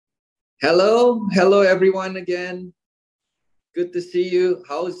Hello everyone again. Good to see you.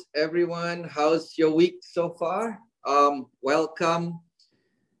 How's everyone? How's your week so far? Welcome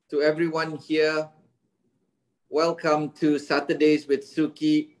to everyone here. Welcome to Saturdays with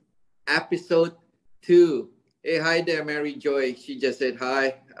Suki, episode 2. Hey, hi there, Mary Joy. She just said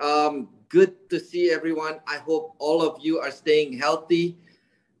hi. Good to see everyone. I hope all of you are staying healthy,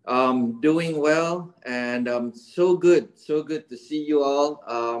 doing well, and so good to see you all.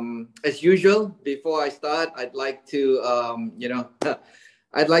 As usual, before I start, I'd like to,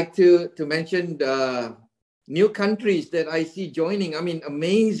 I'd like to mention the new countries that I see joining. I mean,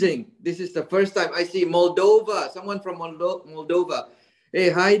 amazing! This is the first time I see Moldova. Someone from Moldova. Hey,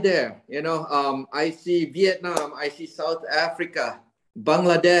 hi there. I see Vietnam. I see South Africa,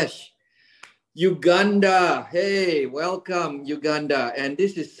 Bangladesh. Uganda, hey, welcome, Uganda. And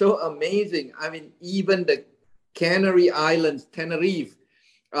this is so amazing. I mean, even the Canary Islands, Tenerife,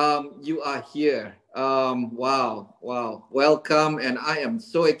 you are here. Wow. Welcome. And I am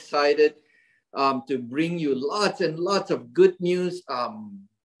so excited to bring you lots and lots of good news,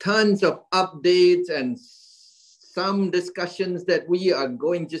 tons of updates, and some discussions that we are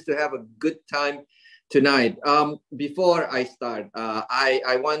going just to have a good time tonight. Before I start,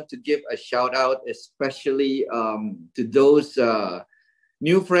 I want to give a shout out, especially to those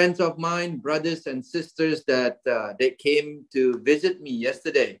new friends of mine, brothers and sisters that they came to visit me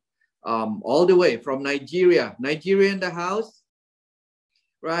yesterday, all the way from Nigeria. Nigeria in the house,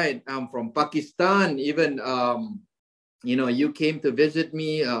 right? From Pakistan, even you came to visit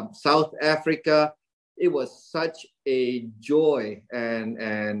me. South Africa. It was such a joy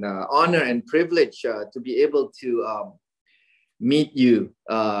and honor and privilege to be able to meet you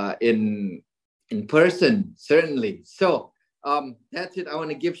in person, certainly. So that's it. I want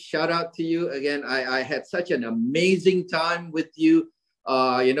to give shout out to you again. I had such an amazing time with you.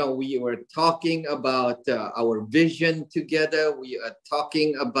 We were talking about our vision together. We are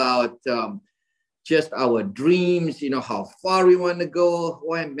talking about just our dreams, how far we want to go.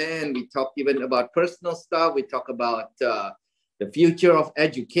 Why, man, we talk even about personal stuff. We talk about the future of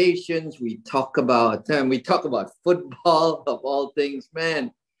education. We talk about football of all things.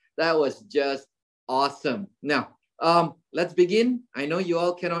 Man, that was just awesome. Now, let's begin. I know you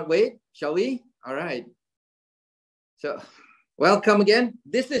all cannot wait. Shall we? All right. So, welcome again.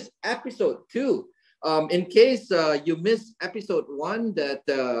 This is episode 2. In case you missed episode 1 that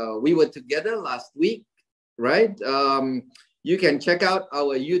we were together last week, right? You can check out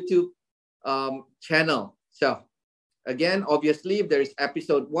our YouTube channel. So again, obviously, if there's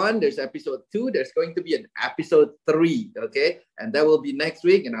episode 1, there's episode 2, there's going to be an episode 3, okay? And that will be next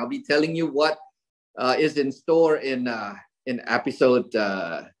week, and I'll be telling you what is in store in episode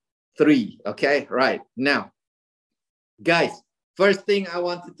 3, okay? Right, now, guys, first thing I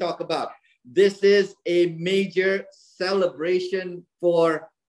want to talk about. This is a major celebration for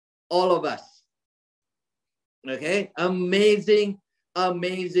all of us. Okay? Amazing.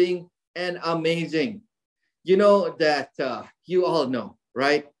 You know that you all know,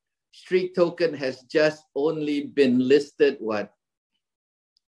 right? Streakk token has just only been listed on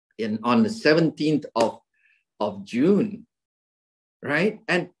the 17th of June, right?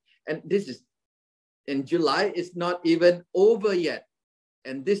 And this is in July. It's not even over yet.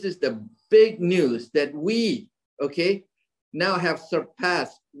 And this is the big news that we, now have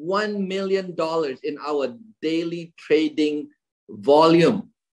surpassed $1 million in our daily trading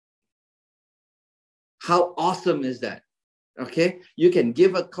volume. How awesome is that? Okay, you can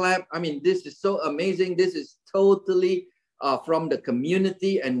give a clap. I mean, this is so amazing. This is totally from the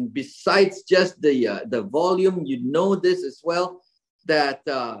community. And besides just the volume, this as well, that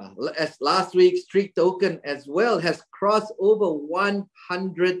as last week, Streakk token as well has crossed over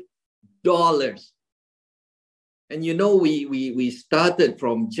 $100. And we started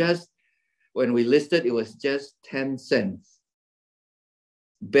from just when we listed, it was just 10 cents.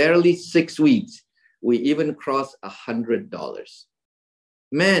 Barely 6 weeks, we even crossed $100.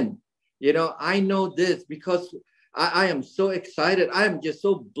 Man, I know this because I am so excited. I am just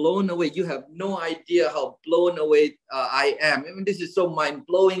so blown away. You have no idea how blown away I am. I mean, this is so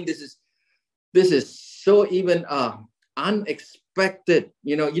mind-blowing. This is so even unexpected.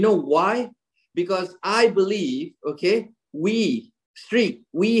 You know why? Because I believe, we, Streakk,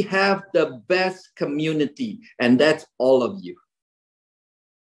 we have the best community, and that's all of you.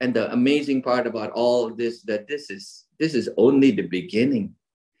 And the amazing part about all of this, that this is only the beginning.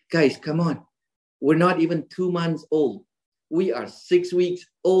 Guys, come on. We're not even 2 months old. We are 6 weeks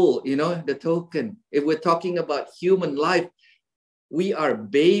old, the token. If we're talking about human life, we are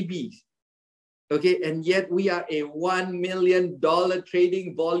babies. Okay, and yet we are a $1 million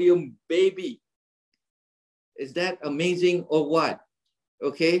trading volume baby. Is that amazing or what?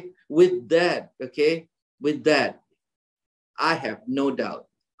 Okay, with that, I have no doubt.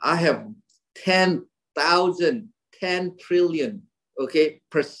 I have 10,000, 10 trillion,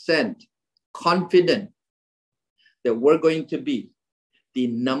 percent confident that we're going to be the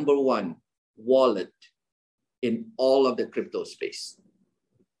number one wallet in all of the crypto space.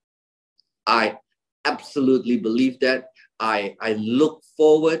 I absolutely believe that. I look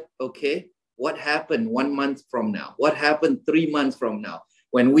forward, what happened 1 month from now? What happened 3 months from now?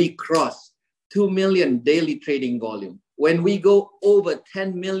 When we cross 2 million daily trading volume, when we go over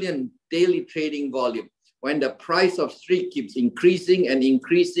 10 million daily trading volume, when the price of Streakk keeps increasing and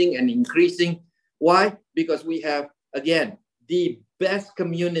increasing and increasing. Why? Because we have, again, the best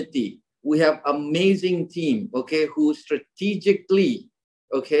community. We have amazing team, who strategically,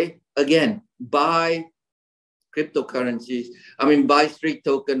 again, buy cryptocurrencies. Buy Streakk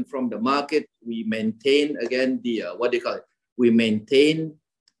token from the market. We maintain, again, the, we maintain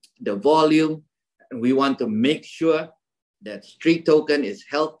the volume. And we want to make sure that Streakk token is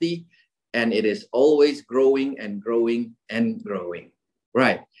healthy and it is always growing and growing and growing.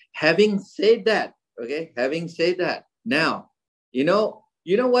 Right. Having said that, now, you know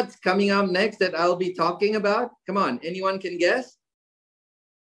what's coming up next that I'll be talking about? Come on, anyone can guess?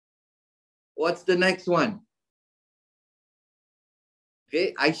 What's the next one?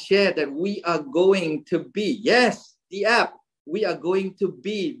 I shared that we are going to be, yes, the app, we are going to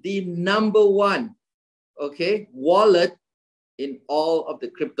be the number one, wallet in all of the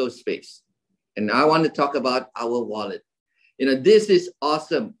crypto space. And I want to talk about our wallet. This is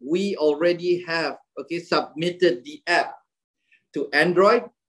awesome. We already have, submitted the app to Android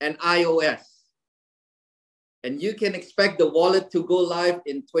and iOS. And you can expect the wallet to go live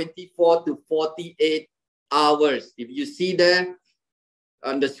in 24 to 48 hours. If you see there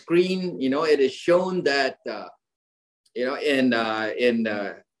on the screen, it is shown that, in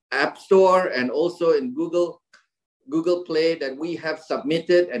App Store and also in Google Play that we have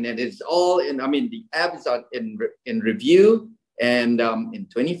submitted, and it is all in, the app is in review, and in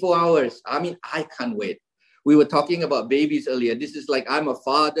 24 hours, I can't wait. We were talking about babies earlier. This is like I'm a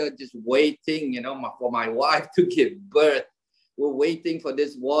father just waiting, for my wife to give birth. We're waiting for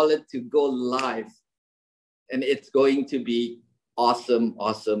this wallet to go live. And it's going to be awesome,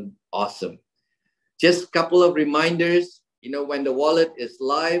 awesome, awesome. Just a couple of reminders, when the wallet is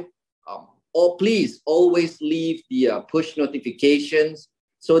live, please always leave the push notifications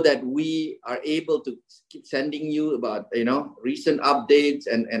so that we are able to keep sending you about, recent updates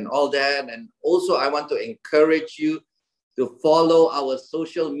and all that. And also I want to encourage you to follow our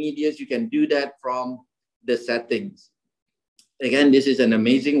social medias. You can do that from the settings. Again, this is an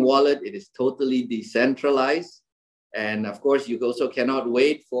amazing wallet. It is totally decentralized. And of course, you also cannot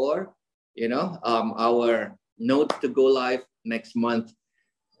wait for, our note to go live next month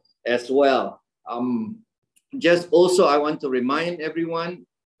as well. Just also, I want to remind everyone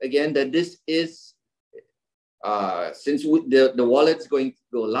again that this is, since the wallet's going to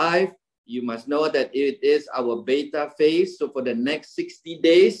go live, you must know that it is our beta phase. So for the next 60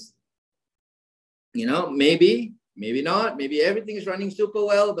 days, maybe not, maybe everything is running super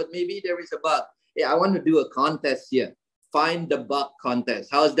well, but maybe there is a bug. Hey, I want to do a contest here. Find the bug contest.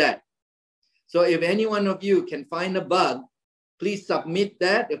 How's that? So if any one of you can find a bug, please submit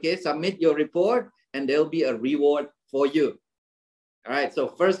that, submit your report, and there'll be a reward for you. All right, so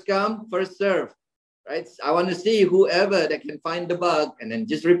first come, first serve, right? I want to see whoever that can find the bug and then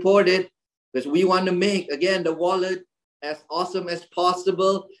just report it, because we want to make, again, the wallet as awesome as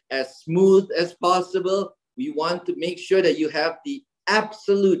possible, as smooth as possible. We want to make sure that you have the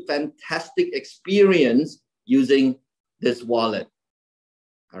absolute fantastic experience using this wallet.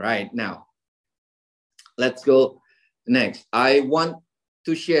 All right, now let's go next. I want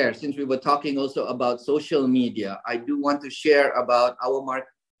to share, since we were talking also about social media, I do want to share about our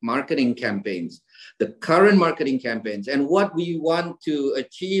marketing campaigns, the current marketing campaigns, and what we want to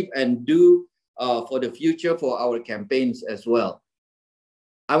achieve and do for the future for our campaigns as well.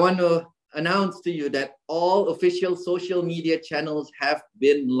 I want to announce to you that all official social media channels have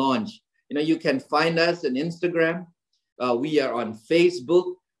been launched. You can find us on Instagram. We are on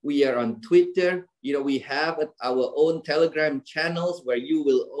Facebook. We are on Twitter. We have our own Telegram channels where you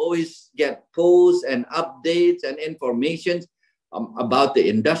will always get posts and updates and information about the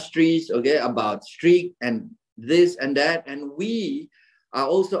industries, about Streakk and this and that. And we are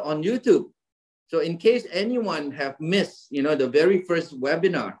also on YouTube. So in case anyone have missed, the very first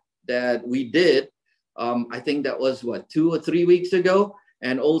webinar that we did, I think that was 2 or 3 weeks ago.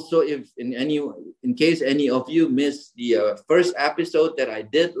 And also, if in case any of you missed the first episode that I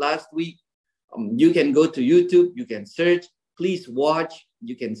did last week, you can go to YouTube, you can search, please watch.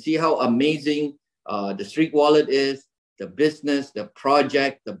 You can see how amazing the Streakk wallet is, the business, the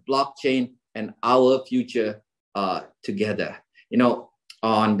project, the blockchain, and our future together. You know,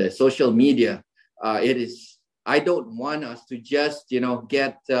 on the social media, I don't want us to just,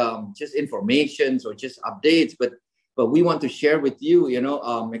 get just informations or just updates, but we want to share with you,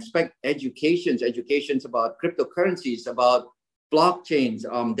 expect educations about cryptocurrencies, about blockchains.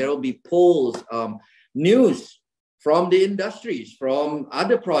 There will be polls, news from the industries, from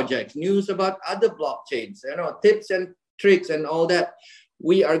other projects, news about other blockchains, tips and tricks and all that.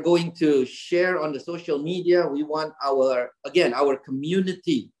 We are going to share on the social media. We want our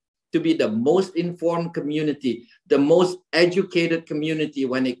community to be the most informed community, the most educated community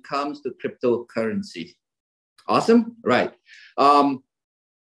when it comes to cryptocurrency. Awesome, right?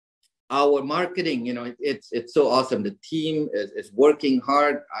 Our marketing, it's so awesome. The team is working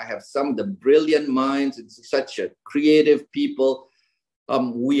hard. I have some of the brilliant minds. It's such a creative people.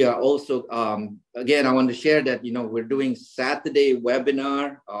 We are also, again, I want to share that, we're doing Saturday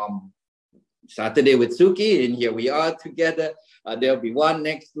webinar, Saturday with Suki, and here we are together. There'll be one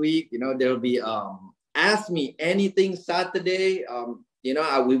next week. There'll be Ask Me Anything Saturday.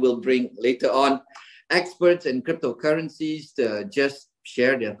 We will bring later on experts in cryptocurrencies to just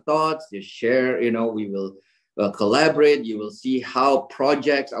share their thoughts, to share, we will collaborate. You will see how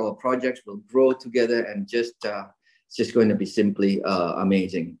our projects will grow together, and just it's just going to be simply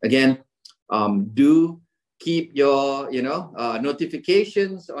amazing. Again, do keep your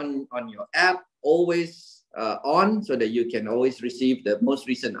notifications on your app always on, so that you can always receive the most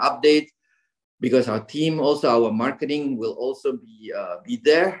recent updates, because our team, also our marketing, will also be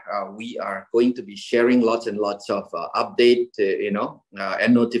there. We are going to be sharing lots and lots of updates,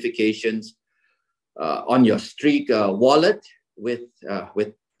 and notifications on your Streakk wallet with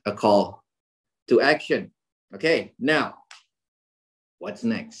a call to action. Okay, now what's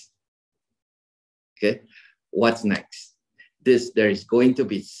next? Okay, what's next? There is going to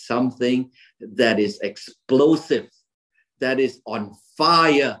be something that is explosive, that is on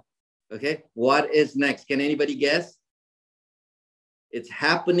fire. Okay, what is next? Can anybody guess? It's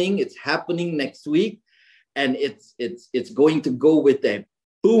happening next week, and it's going to go with a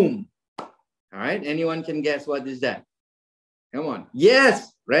boom. All right, anyone can guess what is that? Come on.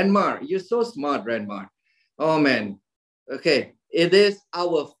 Yes, Renmar, you're so smart, Renmar. Oh man. Okay, it is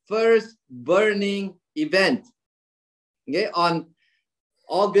our first burning event. Okay, on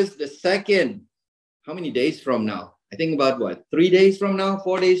August the 2nd. How many days from now? I think about what? 3 days from now,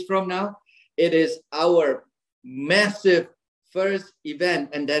 4 days from now. It is our massive first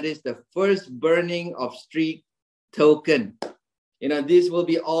event, and that is the first burning of Streakk token. These will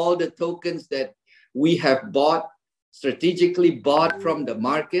be all the tokens that we have strategically bought from the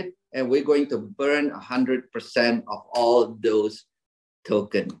market, and we're going to burn 100% of all those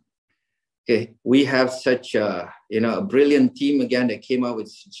tokens. Okay, we have such a brilliant team again that came up with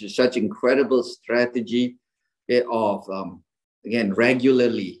such incredible strategy of again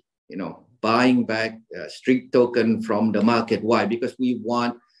regularly buying back Streakk token from the market. Why? Because we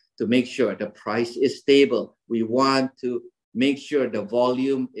want to make sure the price is stable. We want to make sure the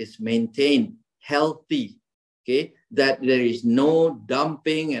volume is maintained healthy. Okay, that there is no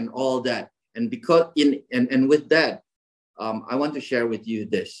dumping and all that. And because with that, I want to share with you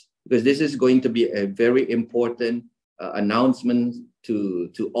this, because this is going to be a very important announcement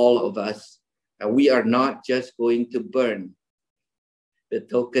to all of us. We are not just going to burn the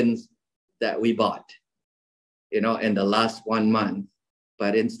tokens that we bought, in the last 1 month,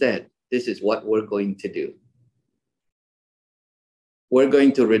 but instead, this is what we're going to do. We're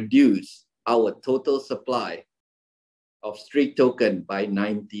going to reduce our total supply of Streakk token by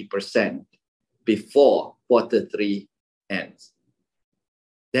 90% before Q3 ends.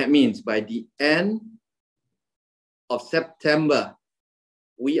 That means by the end of September,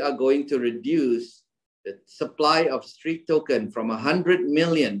 we are going to reduce the supply of Streakk token from 100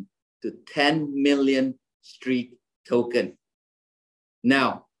 million to 10 million Streakk token.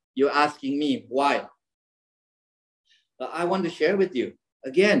 Now, you're asking me why? I want to share with you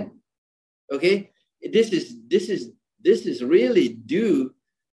again. Okay, this is really due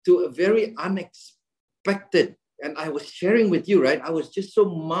to a very unexpected, and I was sharing with you, right? I was just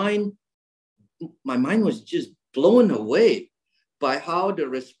my mind was just blown away by how the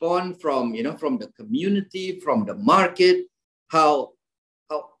response from the community, from the market, how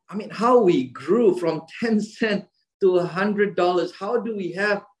we grew from 10 cents to $100. How do we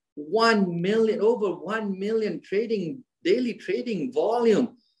have over 1 million trading daily trading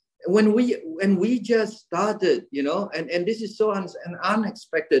volume. When we just started, you know, and this is so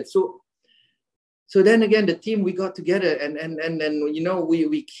unexpected. So then again, the team, we got together and then, you know,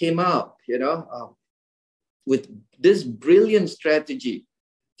 we came up, you know, with this brilliant strategy,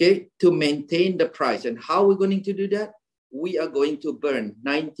 okay, to maintain the price. And how we're going to do that? We are going to burn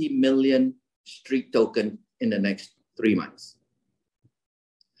 90 million Streakk token in the next 3 months.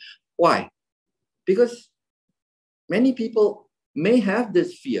 Why? Because many people may have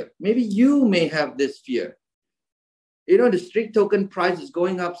this fear. Maybe you may have this fear. You know, the Streakk token price is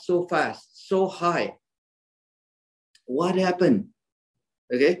going up so fast, so high. What happened?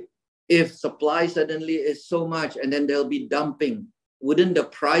 Okay, if supply suddenly is so much and then there'll be dumping, wouldn't the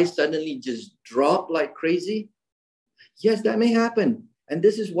price suddenly just drop like crazy? Yes, that may happen. And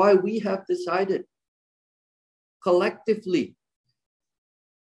this is why we have decided collectively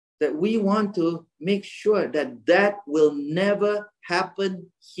that we want to make sure that that will never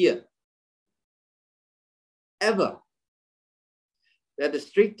happen here. Ever. That the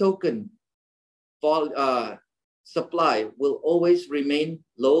Streakk token supply will always remain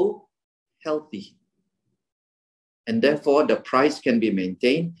low, healthy. And therefore, the price can be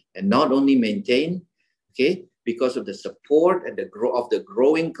maintained, and not only maintained, okay, because of the support and the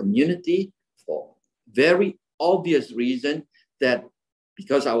growing community, for very obvious reason, that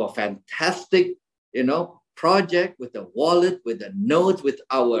because our fantastic, you know, project with the wallet, with the nodes, with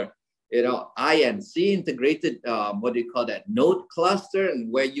our, you know, INC integrated, what do you call that, node cluster,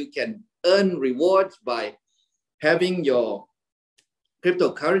 and where you can earn rewards by having your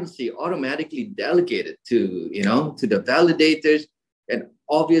cryptocurrency automatically delegated to, you know, to the validators. And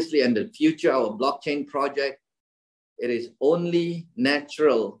obviously in the future, our blockchain project, it is only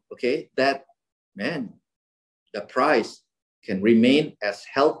natural, okay, that, man, the price can remain as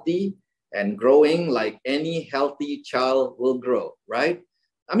healthy and growing like any healthy child will grow, right?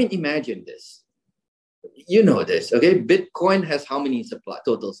 I mean, imagine this. You know this, okay? Bitcoin has how many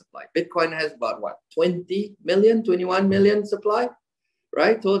total supply? Bitcoin has about what? 20 million, 21 million supply,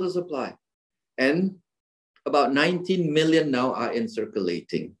 right? Total supply. And about 19 million now are in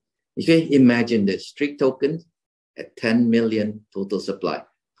circulating. Okay, imagine this. Streakk tokens at 10 million total supply.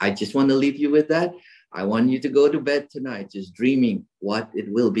 I just want to leave you with that. I want you to go to bed tonight just dreaming what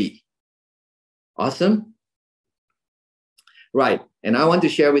it will be. Awesome? Right. And I want to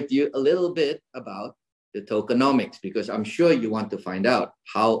share with you a little bit about the tokenomics, because I'm sure you want to find out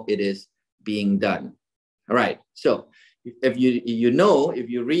how it is being done. All right. So if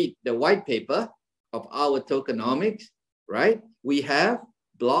you read the white paper of our tokenomics, right, we have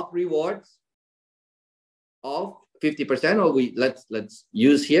block rewards of 50%, or let's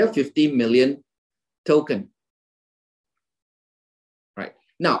use here 50 million token. Right.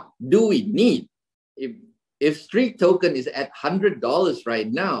 Now, do we need, if Streakk token is at $100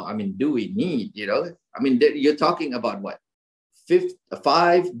 right now, I mean, do we need, you know, I mean, you're talking about what?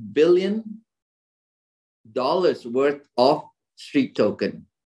 $5 billion worth of Streakk token.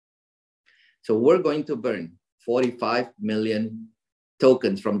 So we're going to burn 45 million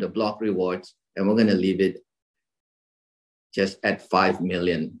tokens from the block rewards, and we're going to leave it just at 5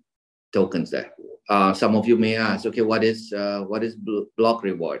 million tokens there. Some of you may ask, okay, what is block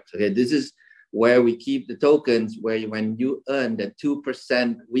rewards? Okay, this is where we keep the tokens, where when you earn the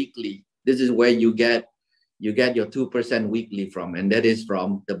 2% weekly, this is where you get your 2% weekly from, and that is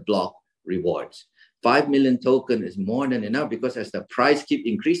from the block rewards. 5 million token is more than enough, because as the price keep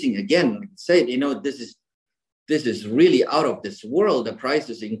increasing, again, like I said, you know, this is really out of this world. The price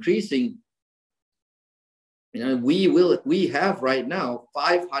is increasing. You know, we have right now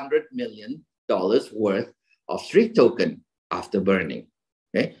 $500 million worth of Streakk token after burning.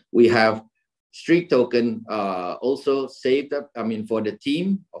 Okay, we have Streakk token also saved up, I mean, for the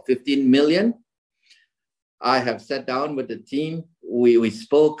team of 15 million. I have sat down with the team. We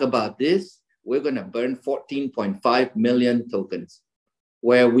spoke about this. We're going to burn 14.5 million tokens,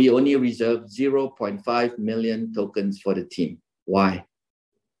 where we only reserve 0.5 million tokens for the team. Why?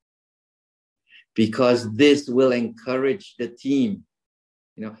 Because this will encourage the team,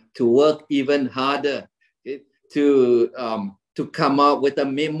 you know, to work even harder, okay, to come up with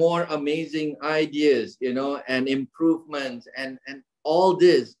more amazing ideas, you know, and improvements, and all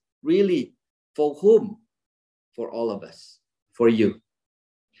this really for whom? For all of us, for you.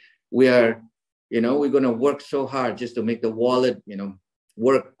 We are, you know, we're going to work so hard just to make the wallet, you know,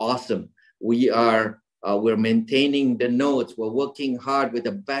 work awesome. We're maintaining the nodes. We're working hard with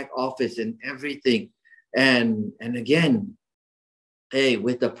the back office and everything. And again, hey,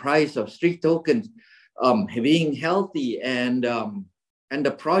 with the price of Streakk tokens being healthy, and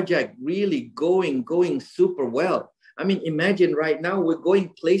the project really going super well. I mean, imagine right now we're going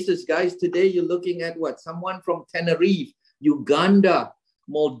places, guys. Today you're looking at what? Someone from Tenerife, Uganda,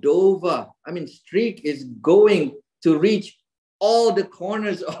 Moldova. I mean, Streakk is going to reach all the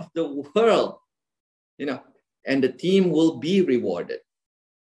corners of the world, you know, and the team will be rewarded.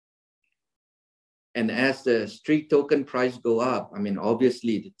 And as the Streakk token price go up, I mean,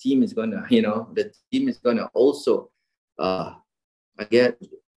 obviously the team is gonna, you know, the team is gonna also, I guess,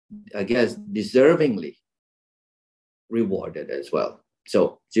 deservingly rewarded as well.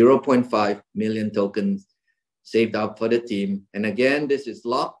 So 0.5 million tokens saved up for the team. And again, this is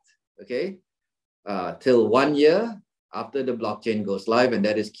locked, okay, till 1 year after the blockchain goes live, and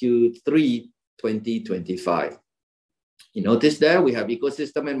that is Q3 2025. You notice there we have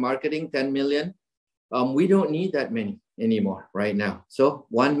ecosystem and marketing, 10 million. We don't need that many anymore right now. So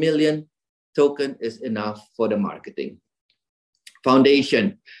 1 million token is enough for the marketing.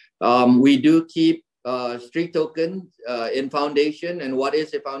 Foundation. We do keep Streakk token in foundation. And what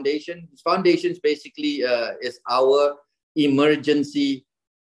is a foundation? Foundations basically is our emergency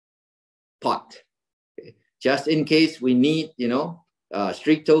pot. Okay. Just in case we need, you know,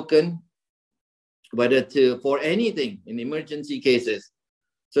 Streakk token, whether for anything in emergency cases.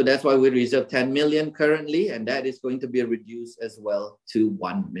 So that's why we reserve 10 million currently, and that is going to be reduced as well to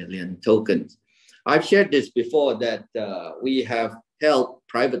 1 million tokens. I've shared this before that we have held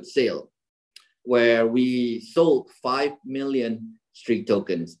private sale where we sold 5 million Streakk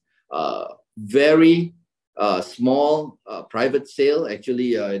tokens. Very small private sale.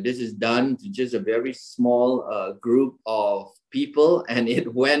 Actually, this is done to just a very small group of people, and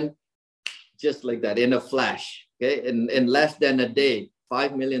it went just like that in a flash. Okay, in less than a day,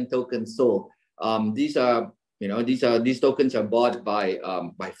 5 million tokens sold. These tokens are bought by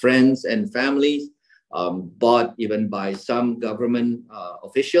friends and families, bought even by some government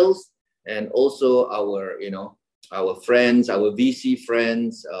officials, and also our friends, our VC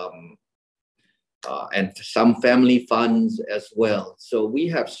friends, and some family funds as well. So we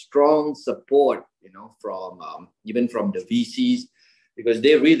have strong support, you know, from even from the VCs, because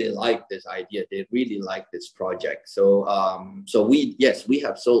they really like this idea. They really like this project. So, we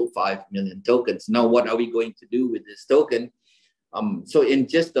have sold 5 million tokens. Now, what are we going to do with this token? So in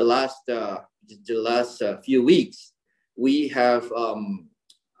just the last few weeks, we have,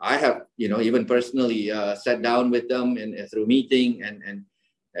 I have, you know, even personally sat down with them and through meeting and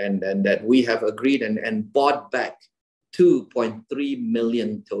that we have agreed and bought back 2.3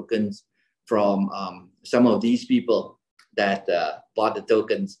 million tokens from some of these people that bought the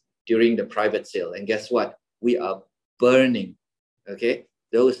tokens during the private sale. And guess what? We are burning, okay,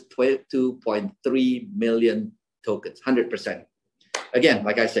 those 2.3 million tokens, 100%. Again,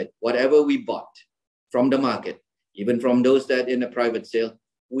 like I said, whatever we bought from the market, even from those that in a private sale,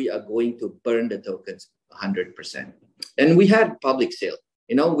 we are going to burn the tokens 100%. And we had public sale.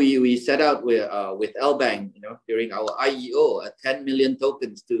 You know, we set out with L-Bank, you know, during our IEO, 10 million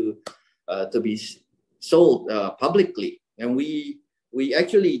tokens to be sold publicly. And we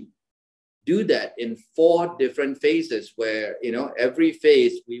actually do that in 4 different phases where, you know, every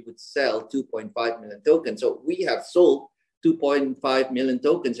phase we would sell 2.5 million tokens. So we have sold 2.5 million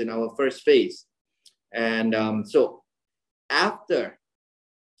tokens in our first phase. And so after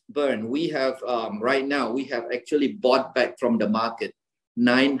burn, we have right now, we have actually bought back from the market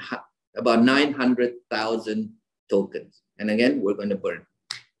about 900,000 tokens. And again, we're going to burn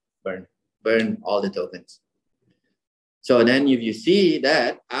all the tokens. So then if you see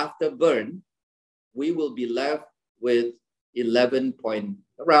that after burn, we will be left with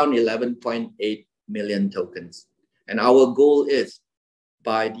around 11.8 million tokens. And our goal is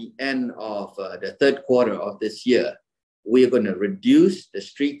by the end of the 3rd quarter of this year, we are going to reduce the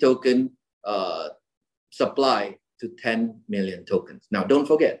Streakk token supply to 10 million tokens. Now, don't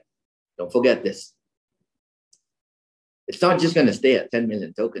forget this. It's not just going to stay at 10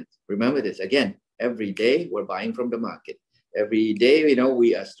 million tokens. Remember this, again, every day we're buying from the market. Every day, you know,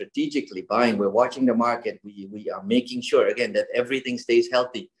 we are strategically buying. We're watching the market. We are making sure, again, that everything stays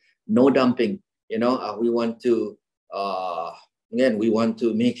healthy. No dumping. You know, we want to, we want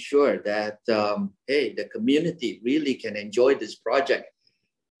to make sure that, hey, the community really can enjoy this project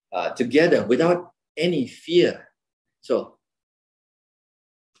together without any fear. So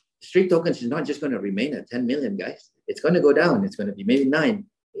Streakk tokens is not just going to remain at 10 million, guys. It's going to go down. It's going to be maybe 9,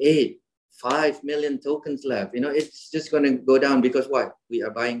 8, 5 million tokens left. You know, it's just going to go down because what? We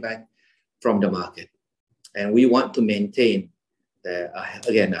are buying back from the market. And we want to maintain,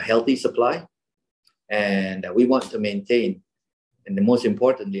 again, a healthy supply. And we want to maintain, and the most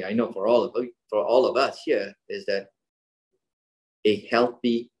importantly, I know for all of us here, is that a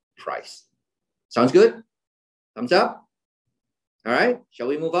healthy price. Sounds good? Thumbs up. All right. Shall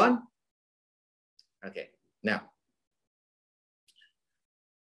we move on? Okay. Now.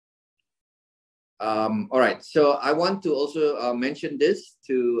 All right. So I want to also mention this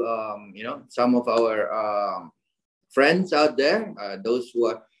to some of our friends out there, those who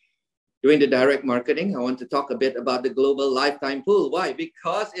are doing the direct marketing. I want to talk a bit about the global lifetime pool. Why?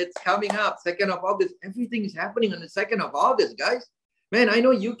 Because it's coming up 2nd of August. Everything is happening on the 2nd of August, guys. Man, I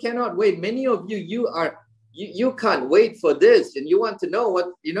know you cannot wait. Many of you, you can't wait for this, and you want to know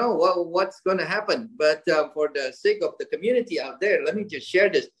what's going to happen. But for the sake of the community out there, let me just share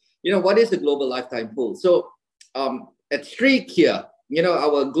this. What is the global lifetime pool? So at Streakk here,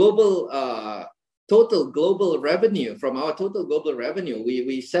 our global total global revenue, from our total global revenue,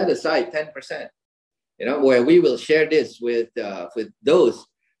 we set aside 10%, where we will share this with those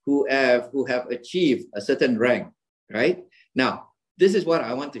who have achieved a certain rank, right? Now, this is what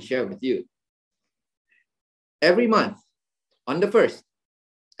I want to share with you. Every month on the 1st,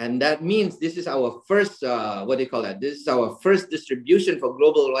 and that means this is our first, this is our first distribution for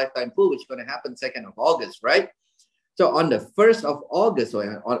global lifetime pool, which is going to happen 2nd of August, right? So on the 1st of August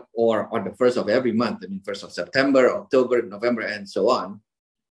or on the 1st of every month, 1st of September, October, November, and so on,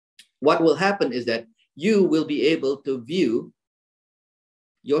 what will happen is that you will be able to view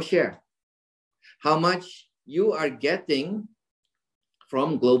your share, how much you are getting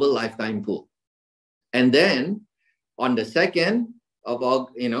from global lifetime pool. And then on the 2nd of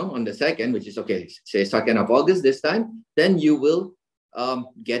August, which is say 2nd of August this time, then you will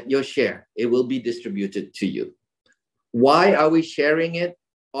get your share. It will be distributed to you. Why are we sharing it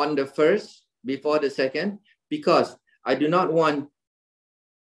on the 1st before the 2nd? Because I do not want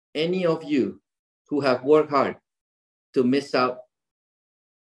any of you who have worked hard to miss out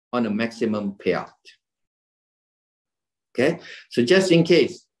on a maximum payout. Okay, so just in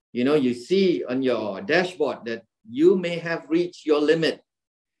case, you see on your dashboard that you may have reached your limit,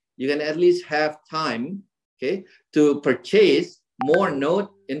 you can at least have time, to purchase more node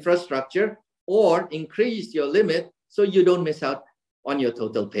infrastructure or increase your limit so you don't miss out on your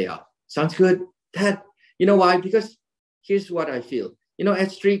total payout. Sounds good? Why? Because here's what I feel. At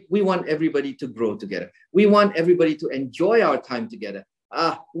Streakk, we want everybody to grow together. We want everybody to enjoy our time together.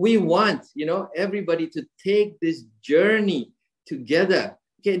 We want, everybody to take this journey together.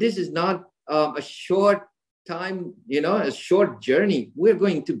 Okay, this is not a short time, a short journey. We're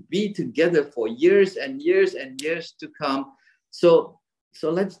going to be together for years and years and years to come. So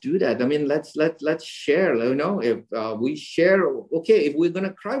let's do that. Let's share. If we share, okay, if we're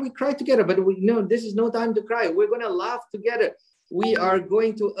gonna cry, we cry together. But this is no time to cry. We're gonna laugh together. We are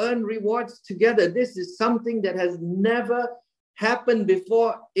going to earn rewards together. This is something that has never happened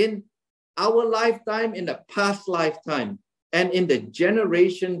before in our lifetime, in the past lifetime, and in the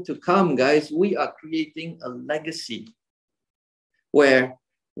generation to come, guys. We are creating a legacy where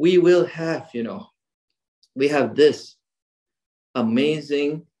we will have, we have this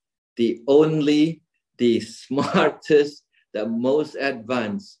amazing, the only, the smartest, the most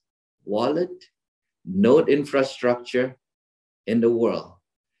advanced wallet, node infrastructure in the world.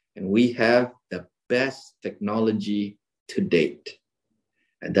 And we have the best technology to date.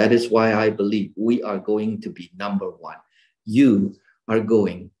 And that is why I believe we are going to be number one. You are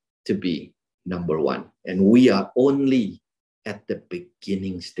going to be number one. And we are only at the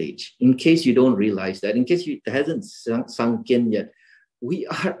beginning stage. In case you don't realize that, in case it hasn't sunk in yet, we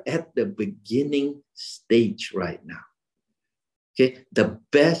are at the beginning stage right now. Okay, the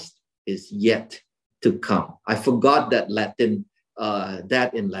best is yet to come. I forgot that Latin,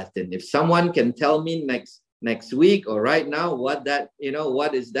 that in Latin. If someone can tell me next week or right now what that,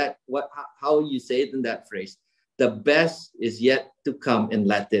 what is that, how you say it in that phrase, the best is yet to come in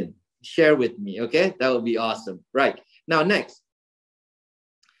Latin. Share with me, okay? That would be awesome. Right. Now, next.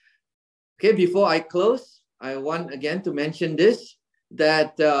 Okay, before I close, I want again to mention this,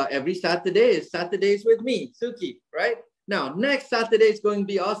 that every Saturday is Saturdays with me, Suki, right? Now, next Saturday is going to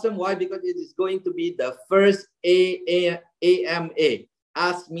be awesome. Why? Because it is going to be the first AMA,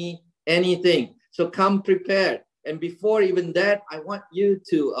 Ask Me Anything. So come prepared. And before even that, I want you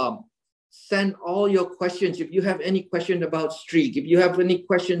to send all your questions. If you have any question about Streakk, if you have any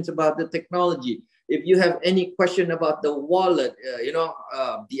questions about the technology, if you have any question about the wallet,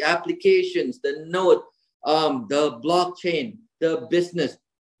 the applications, the node, the blockchain, the business,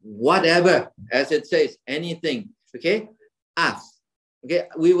 whatever, as it says, anything, okay, ask. Okay,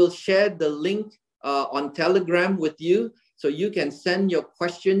 we will share the link on Telegram with you, so you can send your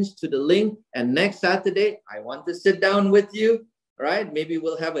questions to the link. And next Saturday, I want to sit down with you, right? Maybe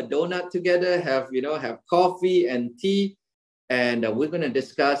we'll have a donut together, have coffee and tea, and we're going to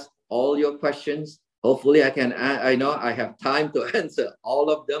discuss all your questions Hopefully I know I have time to answer all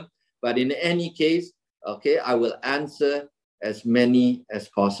of them, but in any case, okay, I will answer as many as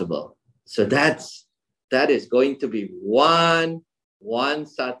possible. So that is going to be one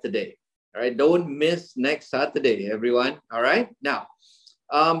Saturday. All right, don't miss next Saturday, everyone. All right, now,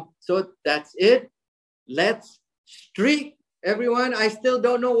 so that's it. Let's streak, everyone. I still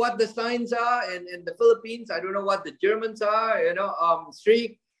don't know what the signs are in the Philippines. I don't know what the Germans are.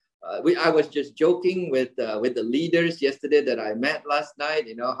 Streak. I was just joking with the leaders yesterday that I met last night.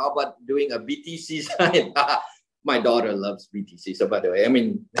 How about doing a BTC sign? My daughter loves BTC. So by the way, I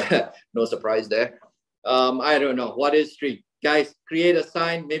mean, no surprise there. I don't know. What is streak? Guys, create a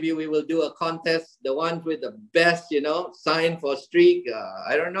sign. Maybe we will do a contest. The ones with the best, sign for streak.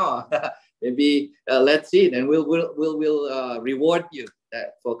 I don't know. Maybe let's see it, and we'll reward you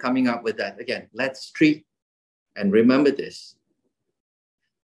for coming up with that. Again, let's streak. And remember this.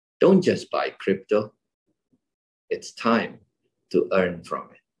 Don't just buy crypto. It's time to earn from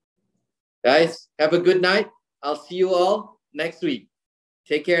it. Guys, have a good night. I'll see you all next week.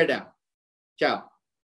 Take care now. Ciao.